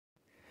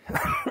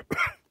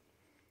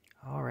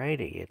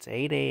Alrighty, it's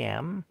 8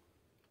 a.m.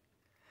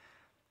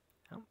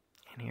 Oh,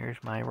 and here's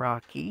my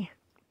Rocky.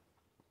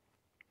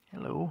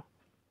 Hello.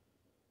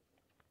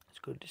 It's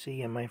good to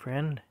see you, my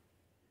friend.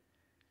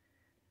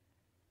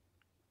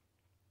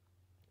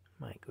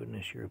 My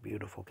goodness, you're a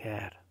beautiful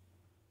cat.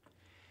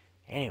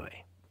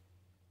 Anyway,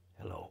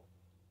 hello.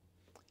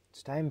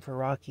 It's time for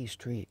Rocky's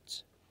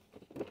treats.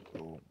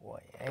 Oh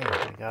boy,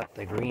 I got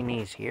the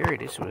greenies here.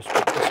 This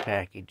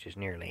package is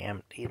nearly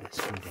empty.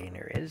 This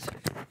container is.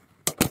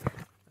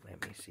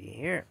 Let me see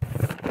here.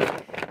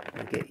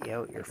 We'll get you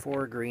out your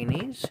 4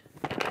 greenies.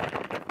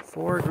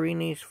 4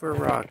 greenies for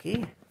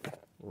Rocky.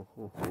 Ooh,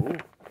 ooh, ooh.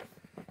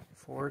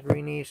 4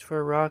 greenies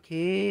for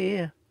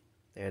Rocky.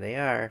 There they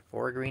are.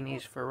 4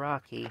 greenies for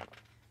Rocky.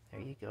 There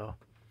you go.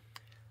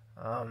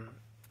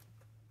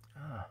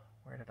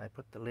 Where did I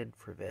put the lid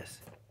for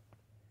this?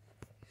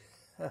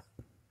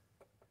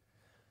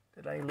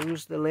 Did I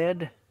lose the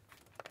lid?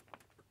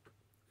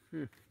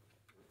 Well,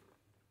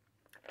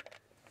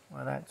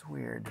 that's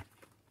weird.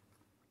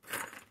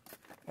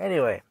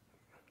 Anyway,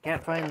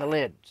 can't find the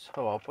lid,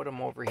 so I'll put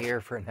them over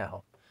here for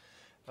now.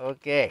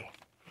 Okay,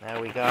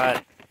 now we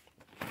got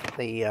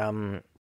the